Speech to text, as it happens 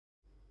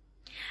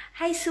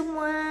Hai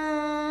semua,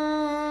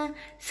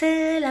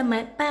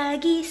 selamat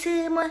pagi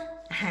semua.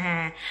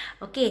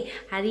 Okey,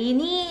 hari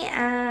ini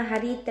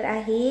hari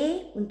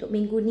terakhir untuk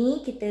minggu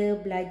ni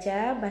kita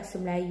belajar bahasa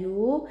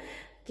Melayu.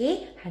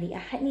 Okey, hari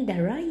Ahad ni dah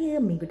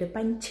raya, minggu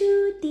depan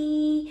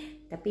cuti.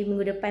 Tapi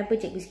minggu depan pun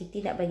Cikgu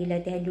Siti nak bagi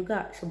latihan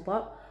juga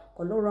sebab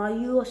kalau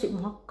raya asyik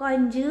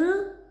makan je.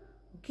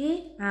 OK，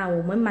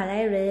 我们马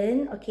来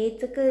人 OK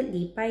这个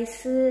礼拜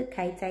是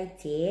开斋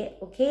节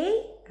OK，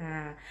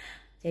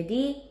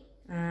 jadi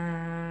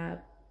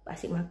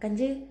asyik makan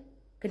je,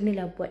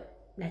 kenalah buat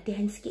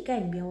latihan sikit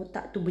kan, biar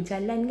otak tu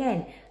berjalan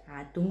kan.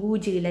 Tunggu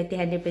je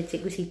latihan daripada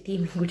Cikgu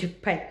Siti minggu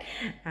depan.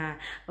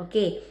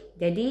 Okey,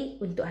 jadi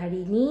untuk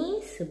hari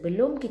ni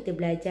sebelum kita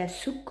belajar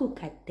suku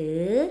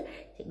kata,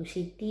 Cikgu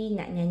Siti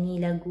nak nyanyi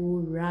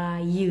lagu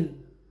raya.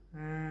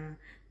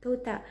 Tahu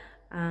tak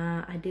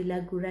ada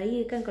lagu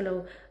raya kan,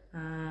 kalau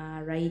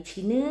raya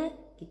Cina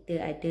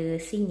kita ada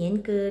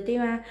Singyan ke,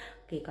 tu ya.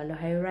 Okey, kalau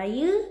hari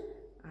raya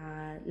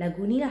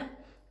lagu ni lah.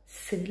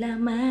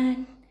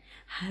 Selamat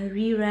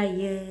Hari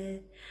Raya,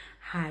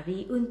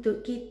 hari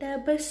untuk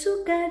kita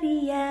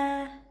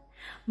bersukaria.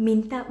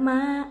 Minta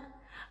mak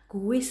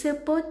kuih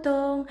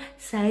sepotong,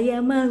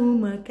 saya mahu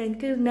makan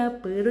kerana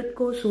perut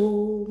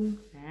kosong.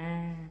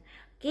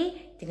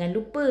 Okey, jangan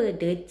lupa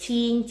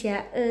decing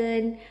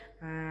caen.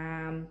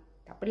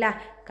 Tak apalah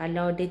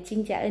kalau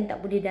decing caen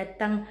tak boleh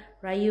datang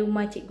raya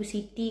rumah Cikgu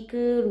Siti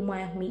ke,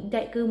 rumah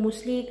Mikdad ke,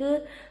 Musli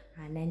ke.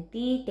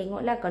 Nanti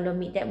tengoklah kalau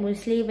Mikdad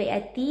Musli baik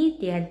hati,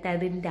 dia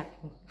hantar rendang.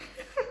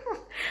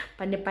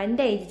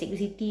 Pandai-pandai je Cikgu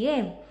Siti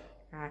kan.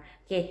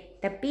 Okey,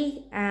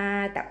 tapi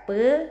tak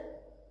apa.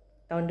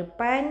 Tahun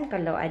depan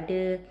kalau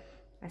ada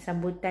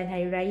sambutan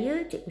hari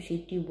raya, Cikgu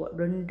Siti buat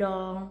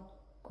rendang,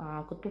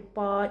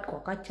 ketupat,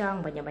 kuah kacang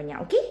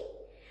banyak-banyak. Okey?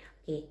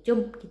 Okey,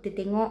 jom kita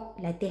tengok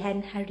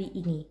latihan hari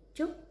ini.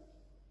 Jom.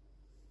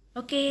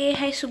 Okey,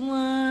 hai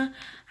semua.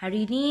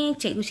 Hari ni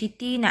Cikgu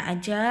Siti nak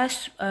ajar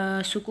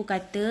suku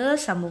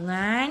kata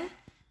sambungan.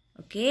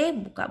 Okey,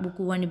 buka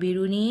buku warna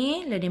biru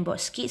ni, learning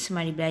box sikit,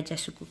 semari belajar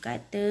suku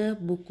kata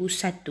buku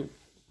 1.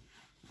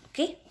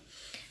 Okey.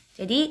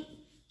 Jadi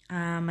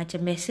macam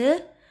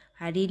biasa,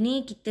 hari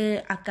ni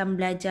kita akan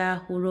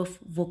belajar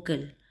huruf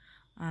vokal.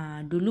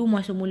 Dulu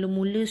masa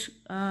mula-mula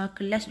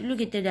kelas dulu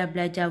kita dah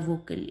belajar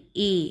vokal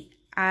A,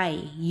 I,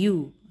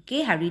 U.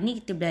 Okey, hari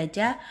ni kita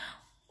belajar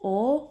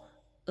O,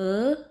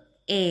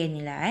 E,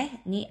 ni lah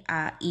Ni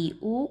A, I,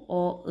 U,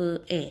 O,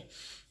 E.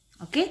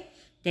 Okey,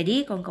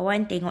 jadi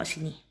kawan-kawan tengok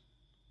sini.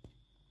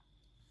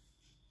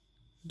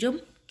 Jom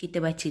kita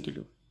baca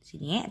dulu.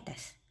 Sini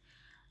atas.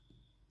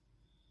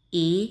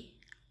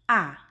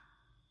 A,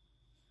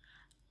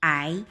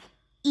 I,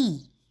 E.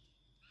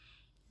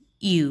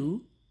 U,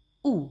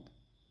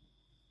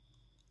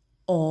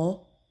 O,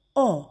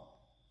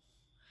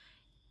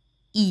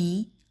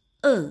 I,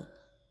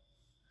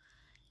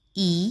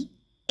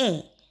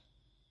 E.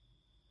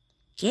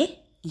 Okey,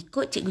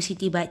 ikut Cikgu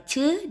Siti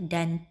baca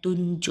dan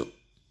tunjuk.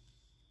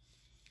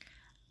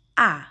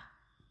 A,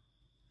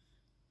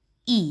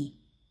 I,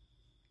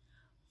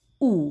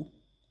 U,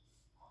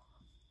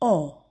 O,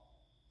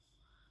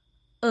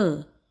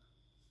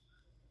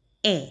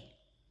 E.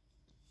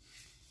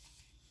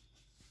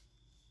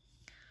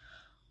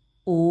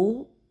 O,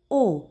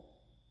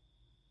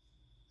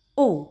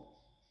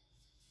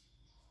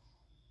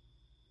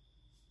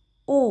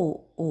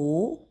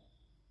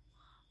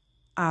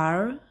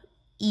 R,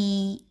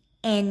 E,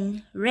 N,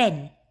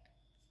 ren.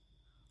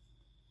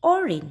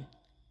 Orange.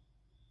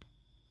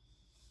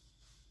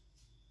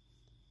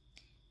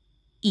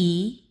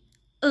 I,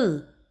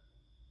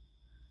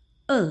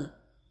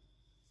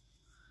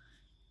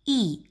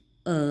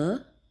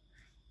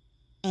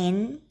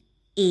 N,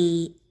 A,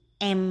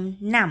 M,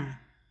 nam.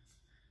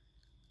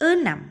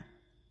 Enam.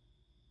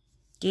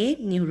 Okey,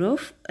 ni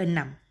huruf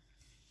 6.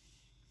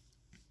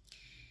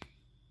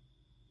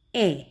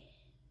 E,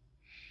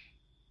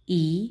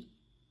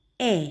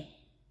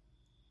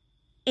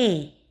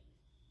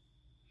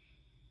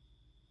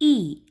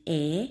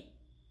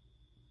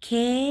 K,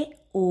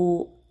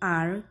 O,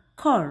 R,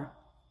 kor.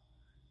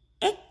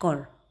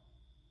 Ekor.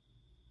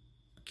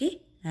 Okey,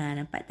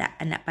 nampak tak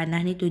anak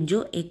panah ni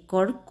tunjuk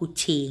ekor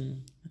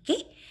kucing.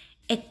 Okey,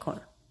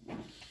 ekor.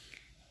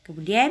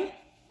 Kemudian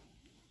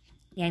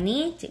yang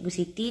ni Cikgu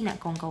Siti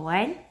nak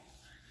kawan-kawan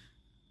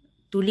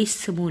tulis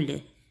semula.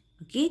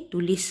 Okey,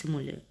 tulis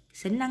semula.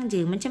 Senang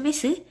je macam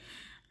biasa.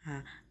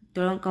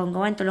 Tolong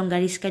kawan-kawan tolong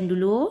gariskan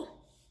dulu.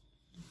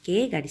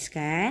 Okey,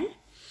 gariskan.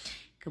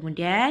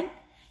 Kemudian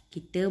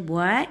kita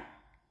buat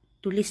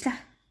tulislah.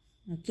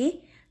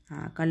 Okey.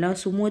 Kalau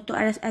semua tu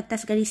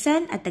atas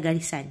garisan, atas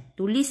garisan.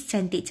 Tulis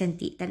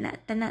cantik-cantik.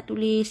 Tak nak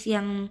tulis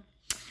yang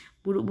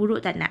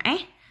buruk-buruk, tak nak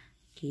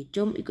Okey,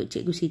 jom ikut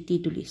Cikgu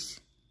Siti tulis.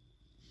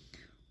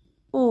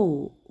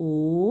 O,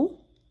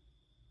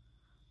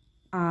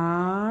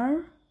 R,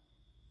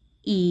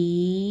 E,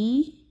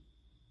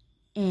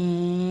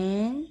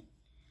 N,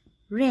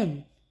 ren.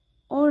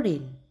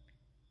 Orange.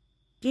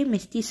 Okey,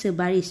 mesti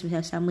sebaris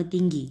sama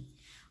tinggi.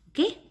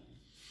 Okey.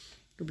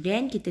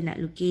 Kemudian kita nak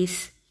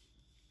lukis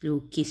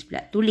lukis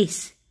pula.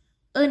 Tulis.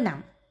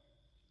 6.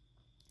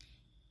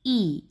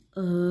 I,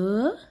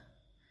 N,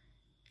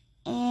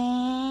 A,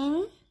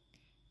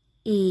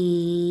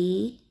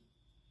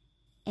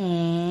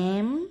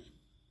 M,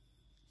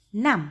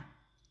 6.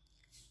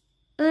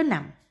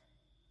 6.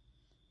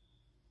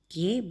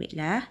 Okey,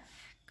 baiklah.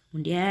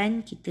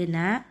 Kemudian kita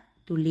nak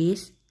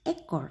tulis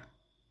ekor.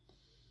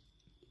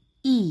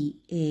 I,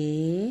 A,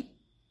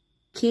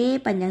 K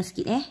panjang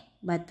sikit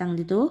batang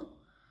dia tu.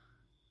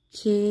 K,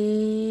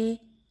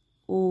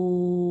 O,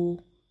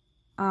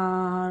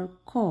 R,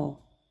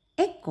 ko.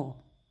 Ekor.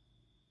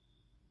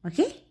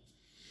 Okey?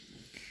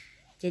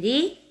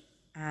 Jadi,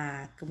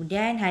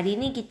 kemudian hari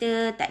ni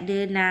kita tak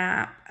ada nak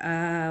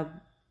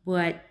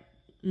buat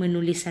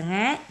menulis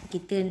sangat.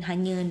 Kita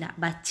hanya nak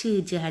baca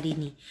je hari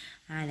ni.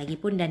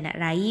 Lagipun dah nak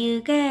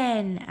raya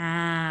kan.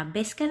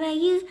 Best kan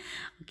raya?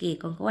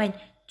 Okey, kawan-kawan.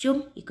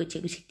 Jom ikut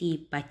Cikgu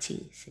Siti baca.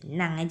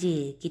 Senang aja.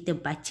 Kita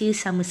baca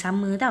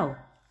sama-sama tau.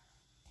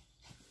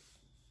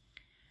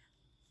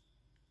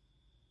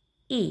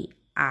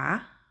 A,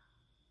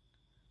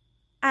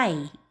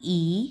 I,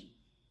 E,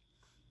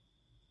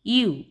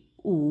 U,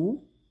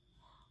 U,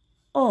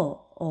 O,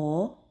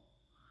 O,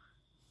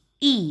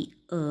 I,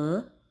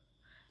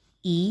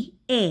 E,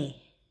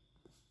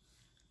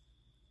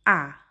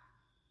 A,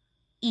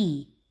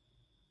 I,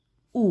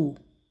 U,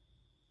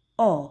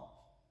 O,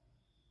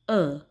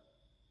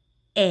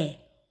 E.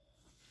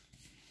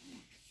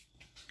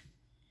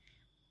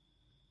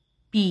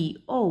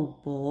 B, O,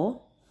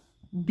 bo,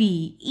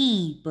 B,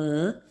 E,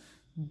 be,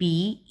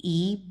 B,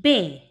 E,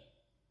 be.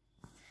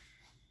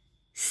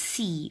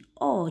 C,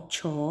 O,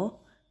 cho,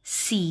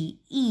 C,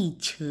 E,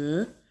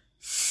 che,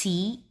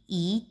 C,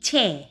 E,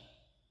 che.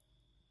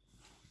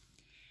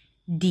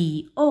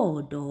 D,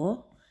 O,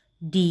 do,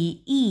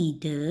 D, E,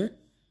 de,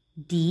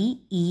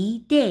 D, E,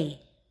 de.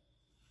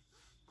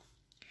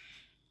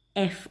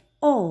 F,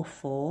 O,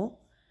 fo,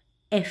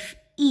 F,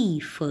 E,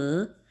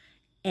 fe,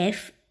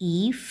 F,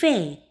 E,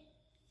 fe.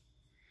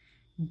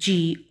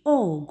 G,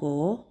 O,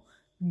 go,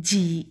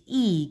 G,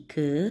 E,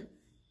 ge,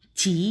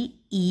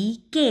 G, E,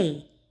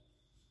 ge.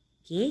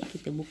 Okey,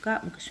 kita buka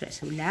muka surat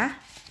sebelah.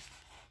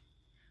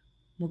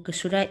 Muka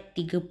surat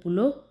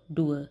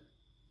 32.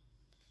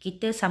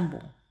 Kita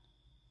sambung.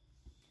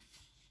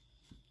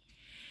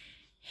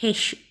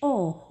 H,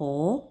 O,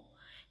 ho,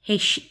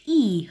 H,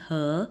 E,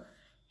 he,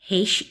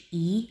 H,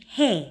 E,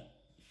 he.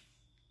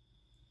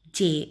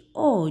 J,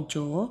 O,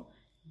 jo,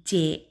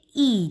 J,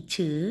 E,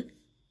 je,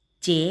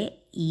 J,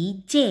 E,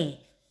 je.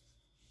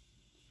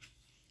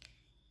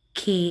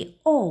 K,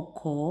 O,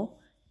 ko,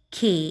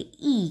 K,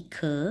 E,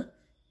 ke,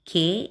 K,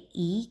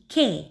 E,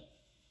 ke.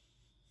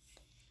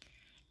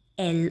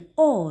 L,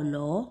 O,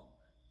 lo,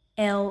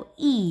 L,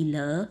 E,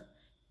 le,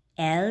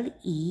 L,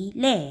 E,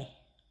 le.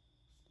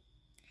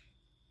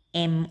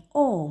 M,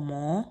 O,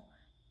 mo,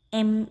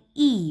 M,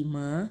 E,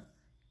 me,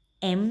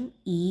 M,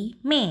 E,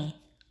 me.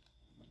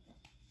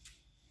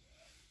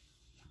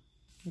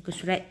 Muka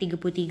surat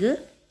 33.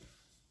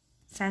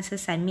 San se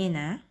san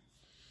mien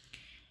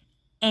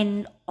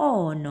N,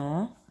 O,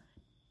 no,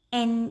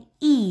 N,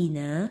 E,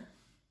 ne,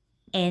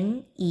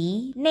 N,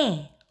 E,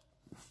 ne.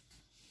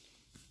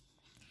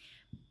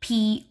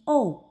 P,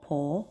 O,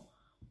 po,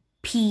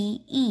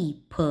 P,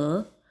 E,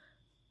 pe,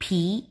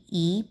 P,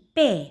 E,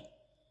 pe.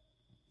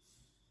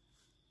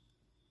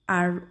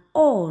 R,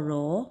 O,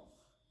 ro,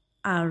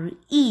 R,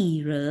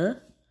 E, re,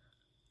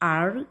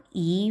 R,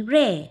 E,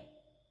 re.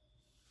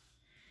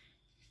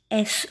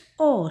 S,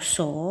 O,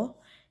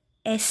 so,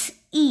 S,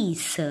 E,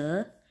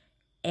 se,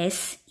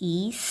 S,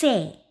 E,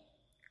 se.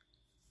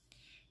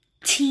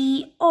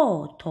 T,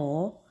 O,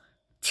 to,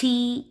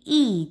 T,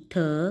 E,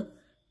 te,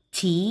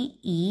 T,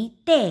 E,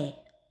 te.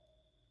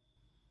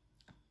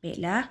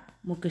 Baiklah,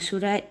 muka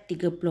surat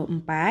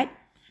 34.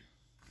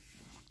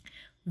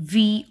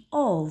 V,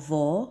 O,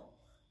 vo,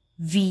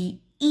 V,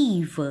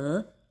 E,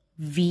 ve,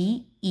 V,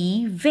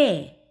 E,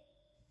 ve.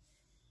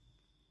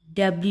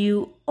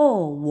 W,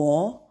 O,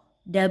 wo,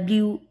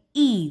 W,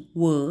 E,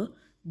 we,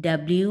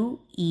 W,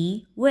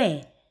 E,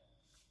 we.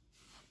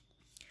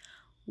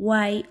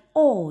 Y,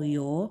 O,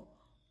 yo,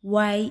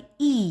 Y,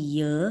 E,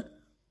 ye,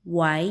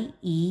 Y,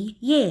 E,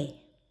 ye.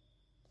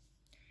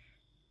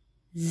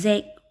 Z,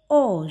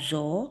 O,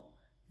 zo,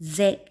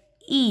 Z,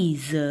 E,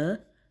 ze,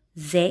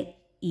 Z,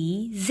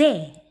 E,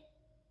 ze.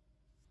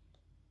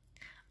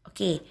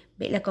 Okey,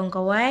 baiklah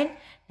kawan-kawan.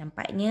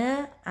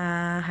 Nampaknya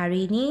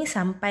hari ini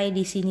sampai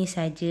di sini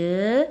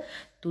saja.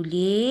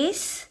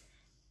 Tulis.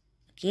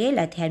 Okey,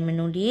 latihan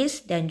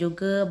menulis dan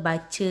juga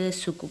baca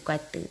suku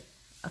kata.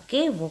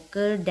 Okey,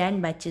 vokal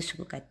dan baca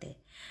suku kata.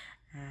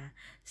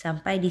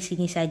 Sampai di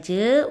sini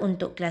saja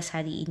untuk kelas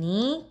hari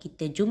ini.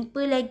 Kita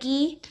jumpa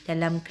lagi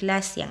dalam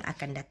kelas yang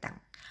akan datang.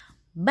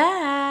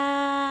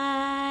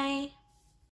 Bye!